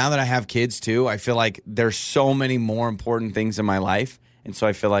 now that I have kids too, I feel like there's so many more important things in my life. And so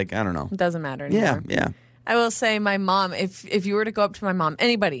I feel like, I don't know. It doesn't matter anymore. Yeah. I will say my mom, if you were to go up to my mom,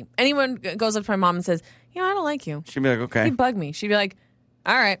 anyone goes up to my mom and says, I don't like you. She'd be like, okay. He'd bug me. She'd be like,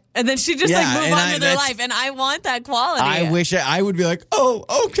 all right. And then she'd just move on with their life. And I want that quality. I wish I would be like, oh,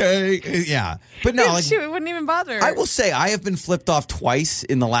 okay. Yeah. But no, she wouldn't even bother her. I will say I have been flipped off twice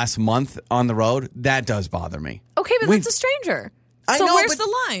in the last month on the road. That does bother me. Okay, but that's a stranger. So know, where's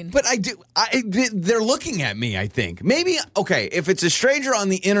the line? But they're looking at me, I think. Maybe, okay, if it's a stranger on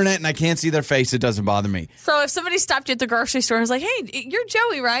the internet and I can't see their face, it doesn't bother me. So if somebody stopped you at the grocery store and was like, hey, you're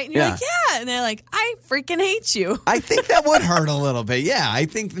Joey, right? And you're like, yeah. And they're like, I freaking hate you. I think that would hurt a little bit. Yeah, I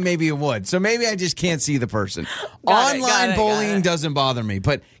think maybe it would. So maybe I just can't see the person. Online bullying doesn't bother me.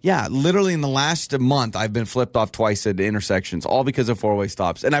 But yeah, literally in the last month, I've been flipped off twice at intersections, all because of four-way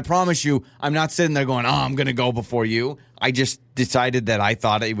stops. And I promise you, I'm not sitting there going, I'm going to go before you. I just decided that I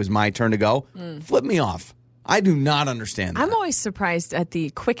thought it was my turn to go. Flip me off. I do not understand that. I'm always surprised at the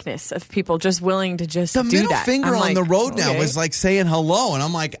quickness of people just willing to just do that. The middle finger on the road now was like saying hello. And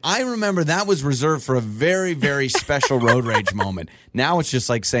I'm like, I remember that was reserved for a very, very special road rage moment. Now it's just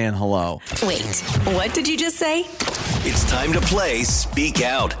like saying hello. Wait, what did you just say? It's time to play Speak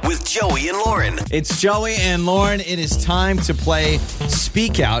Out with Joey and Lauren. It's Joey and Lauren. It is time to play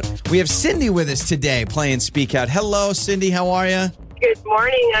Speak Out. We have Cindy with us today playing Speak Out. Hello, Cindy. How are you? Good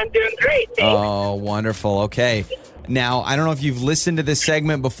morning. I'm doing great. Thanks. Oh, wonderful. Okay. Now, I don't know if you've listened to this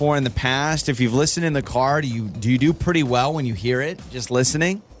segment before in the past. If you've listened in the car, do you do pretty well when you hear it, just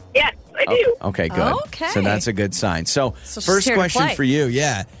listening? Yes, I do. Okay, good. Okay. So that's a good sign. So first question for you.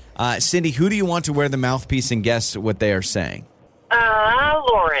 Yeah. Cindy, who do you want to wear the mouthpiece and guess what they are saying?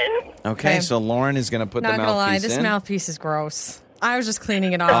 Lauren. Okay, so Lauren is going to put the mouthpiece in. Not going to lie, this mouthpiece is gross. I was just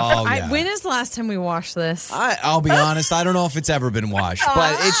cleaning it off. Oh, yeah. When is the last time we washed this? I'll be honest, I don't know if it's ever been washed,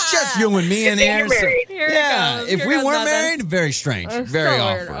 but it's just you and me in here. So, if we weren't married, very strange. Very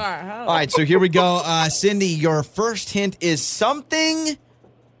awkward. All right, so here we go. Cindy, your first hint is something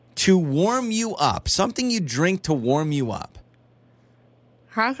to warm you up. Something you drink to warm you up.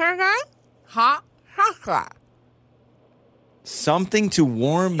 Hot chocolate. Something to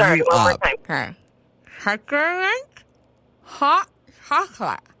warm Sorry, you one more up. time. Okay. Hot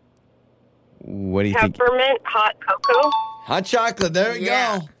chocolate. What do you think? Peppermint hot cocoa. Hot chocolate. There you go.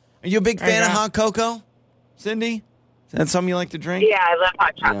 Are you a big fan of hot cocoa, Cindy? Is that something you like to drink? Yeah, I love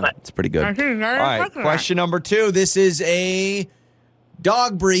hot chocolate. It's pretty good. All right, question number 2. This is a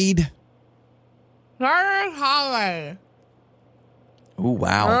dog breed. Border Collie. Oh,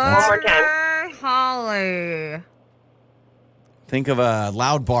 wow. One more time. Border Collie. Think of a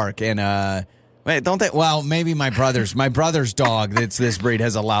loud bark and a... Wait, don't they? Well, maybe my brother's dog that's this breed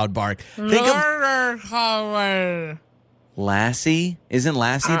has a loud bark. Think Border Collie. Lassie? Isn't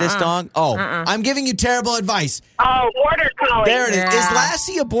Lassie this dog? Oh, I'm giving you terrible advice. Oh, Border Collie. There it is. Is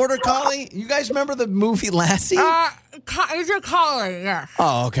Lassie a Border Collie? You guys remember the movie Lassie? It's a collie, yeah.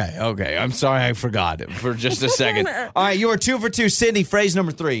 Oh, okay. I'm sorry, I forgot it for just a second. All right, you are 2 for 2. Cindy, phrase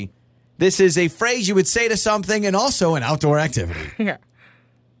number 3. This is a phrase you would say to something and also an outdoor activity. Yeah.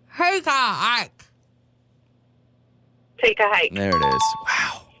 Take a hike. Take a hike. There it is.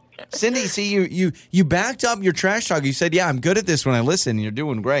 Wow. Cindy, see, you backed up your trash talk. You said, yeah, I'm good at this when I listen. You're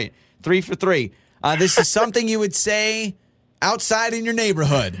doing great. 3 for 3. This is something you would say outside in your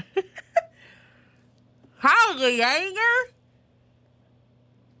neighborhood. Howdy, neighbor.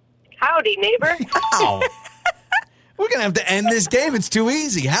 Howdy, neighbor. Wow. We're going to have to end this game. It's too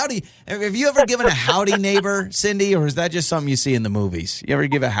easy. Howdy. Have you ever given a howdy neighbor, Cindy, or is that just something you see in the movies? You ever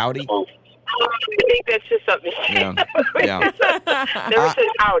give a howdy? I think that's just something. Yeah. Never said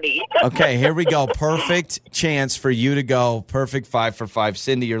howdy. Okay, here we go. Perfect chance for you to go. Perfect 5 for 5.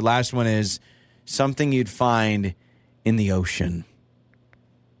 Cindy, your last one is something you'd find in the ocean.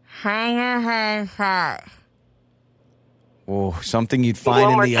 Hammerhead Oh, something you'd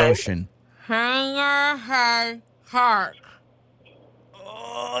find in the ocean. Hammerhead shark.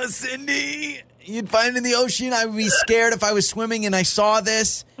 Oh, Cindy, you'd find it in the ocean. I would be scared if I was swimming and I saw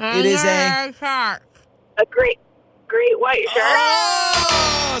this. It is a shark. A great white shark.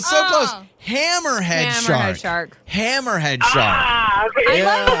 Oh, so close. Hammerhead shark. Hammerhead shark. Ah, okay. I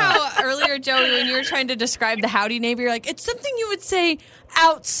love how earlier, Joey, when you were trying to describe the howdy neighbor, you're like, it's something you would say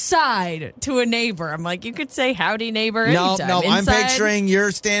outside to a neighbor. I'm like, you could say howdy neighbor anytime. No, I'm Inside, picturing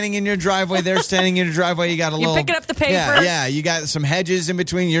you're standing in your driveway. They're standing in your driveway. You got a little... You're picking up the paper. Yeah, you got some hedges in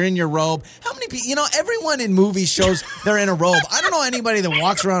between. You're in your robe. How many people... You know, everyone in movies shows they're in a robe. I don't know anybody that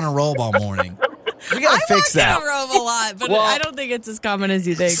walks around in a robe all morning. We got to fix that. I walk in a robe a lot, but I don't think it's as common as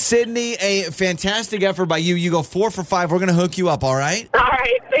you think. Sydney, a fantastic effort by you. You go 4 for 5. We're going to hook you up, all right? All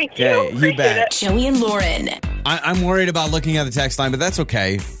right, thank you. Okay, you bet. Joey and Lauren. I'm worried about looking at the text line, but that's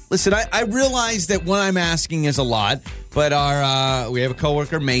okay. Listen, I realize that what I'm asking is a lot, but we have a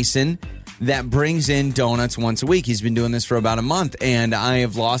coworker, Mason, that brings in donuts once a week. He's been doing this for about a month, and I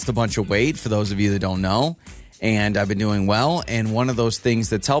have lost a bunch of weight, for those of you that don't know. and I've been doing well. And one of those things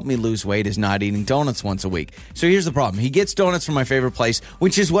that's helped me lose weight is not eating donuts once a week. So here's the problem. He gets donuts from my favorite place,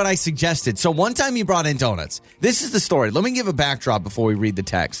 which is what I suggested. So one time he brought in donuts. This is the story. Let me give a backdrop before we read the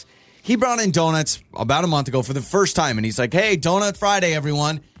text. He brought in donuts about a month ago for the first time, and he's like, hey, Donut Friday,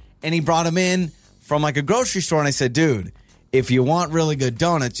 everyone. And he brought them in from like a grocery store, and I said, dude, if you want really good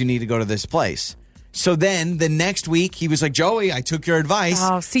donuts, you need to go to this place. So then the next week, he was like, Joey, I took your advice.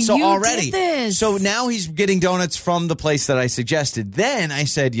 Oh, see, so you already, did this. So now he's getting donuts from the place that I suggested. Then I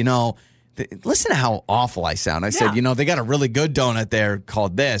said, listen to how awful I sound. I said, they got a really good donut there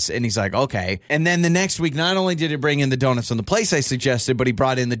called this. And he's like, okay. And then the next week, not only did he bring in the donuts from the place I suggested, but he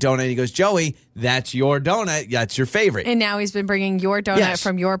brought in the donut. He goes, Joey, that's your donut. That's your favorite. And now he's been bringing your donut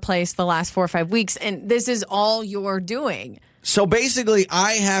from your place the last 4 or 5 weeks. And this is all you're doing. So basically,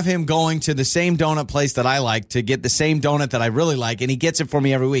 I have him going to the same donut place that I like to get the same donut that I really like, and he gets it for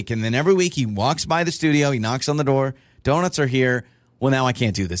me every week. And then every week he walks by the studio, he knocks on the door, donuts are here. Well, now I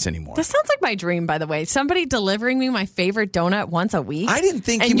can't do this anymore. This sounds like my dream, by the way. Somebody delivering me my favorite donut once a week. I didn't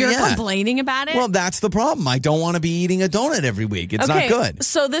think and you're complaining about it? Well, that's the problem. I don't want to be eating a donut every week. It's not good.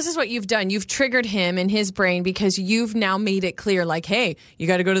 So this is what you've done. You've triggered him in his brain because you've now made it clear, like, hey, you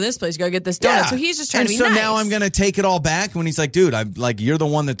got to go to this place. You got to get this donut. Yeah. So he's just trying to be nice. And so now I'm going to take it all back when he's like, dude, you're the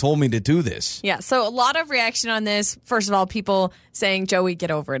one that told me to do this. Yeah. So a lot of reaction on this. First of all, people saying, Joey,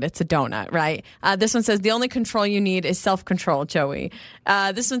 get over it. It's a donut, right? This one says, the only control you need is self-control, Joey.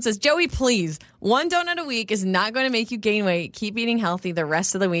 This one says, Joey, please, one donut a week is not going to make you gain weight. Keep eating healthy the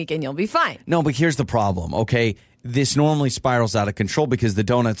rest of the week and you'll be fine. No, but here's the problem, okay? This normally spirals out of control because the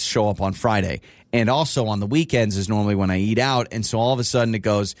donuts show up on Friday. And also on the weekends is normally when I eat out. And so all of a sudden it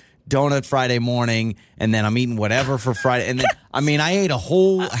goes donut Friday morning, and then I'm eating whatever for Friday. And then, I ate a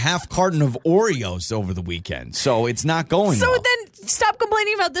whole half carton of Oreos over the weekend. So it's not going well. So then stop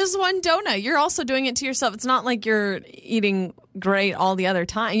complaining about this one donut. You're also doing it to yourself. It's not like you're eating great all the other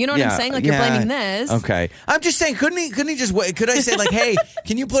time. You know what I'm saying? Like you're blaming this. Okay. I'm just saying, couldn't he just wait? Could I say like, hey,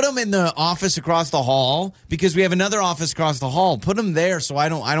 can you put him in the office across the hall? Because we have another office across the hall. Put him there so I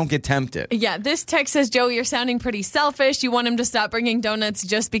don't get tempted. Yeah, this text says, Joey, you're sounding pretty selfish. You want him to stop bringing donuts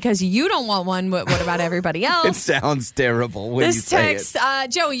just because you don't want one. What about everybody else? It sounds terrible when you say this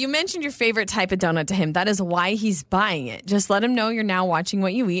text, Joey, you mentioned your favorite type of donut to him. That is why he's buying it. Just let him know you're now watching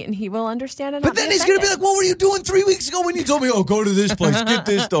what you eat and he will understand it. But then he's going to be like, what were you doing 3 weeks ago when you told me, go to this place, get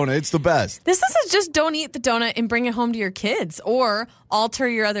this donut. It's the best. This is just don't eat the donut and bring it home to your kids or alter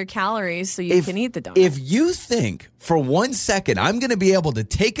your other calories so you can eat the donut. If you think for 1 second I'm going to be able to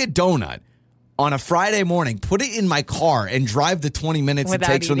take a donut on a Friday morning, put it in my car and drive the 20 minutes it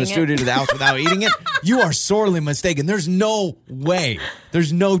takes from the studio to the house without eating it, you are sorely mistaken. There's no way.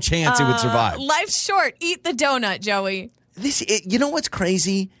 There's no chance it would survive. Life's short. Eat the donut, Joey. You know what's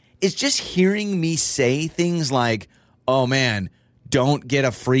crazy? It's just hearing me say things like, oh, man, don't get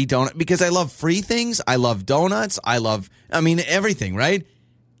a free donut. Because I love free things. I love donuts. Everything, right?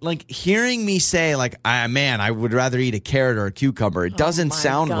 Like hearing me say like, I would rather eat a carrot or a cucumber. It doesn't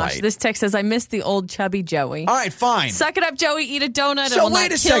sound right. This text says, I miss the old chubby Joey. All right, fine. Suck it up, Joey. Eat a donut. So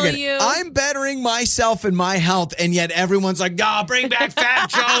wait a second. I'm bettering myself and my health, and yet everyone's like, bring back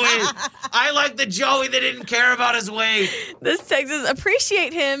fat Joey. I like the Joey that didn't care about his weight. This text says,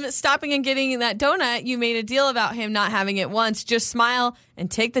 appreciate him stopping and getting that donut. You made a deal about him not having it once. Just smile and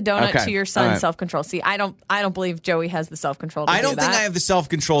take the donut to your son's self-control. See, I don't believe Joey has the self-control to do that. I don't think I have the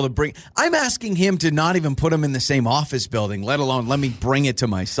self-control to bring. I'm asking him to not even put him in the same office building, let alone let me bring it to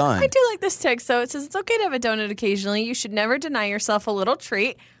my son. I do like this text, though. It says, it's okay to have a donut occasionally. You should never deny yourself a little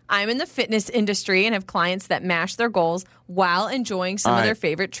treat. I'm in the fitness industry and have clients that mash their goals while enjoying some of their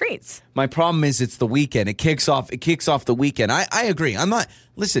favorite treats. My problem is it's the weekend. It kicks off the weekend. I agree.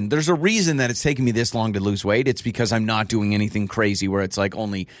 Listen, there's a reason that it's taken me this long to lose weight. It's because I'm not doing anything crazy where it's like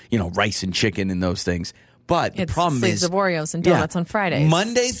only, rice and chicken and those things. But the problem is, sleeves of Oreos and donuts on Fridays.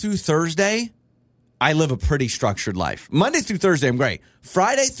 Monday through Thursday, I live a pretty structured life. Monday through Thursday, I'm great.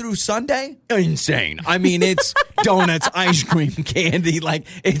 Friday through Sunday, insane. It's donuts, ice cream, candy. Like,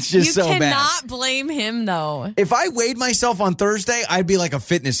 it's just so bad. You cannot blame him, though. If I weighed myself on Thursday, I'd be like a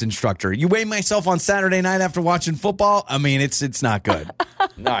fitness instructor. You weigh myself on Saturday night after watching football, it's not good. All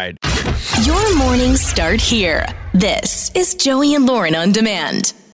right. Your mornings start here. This is Joey and Lauren on Demand.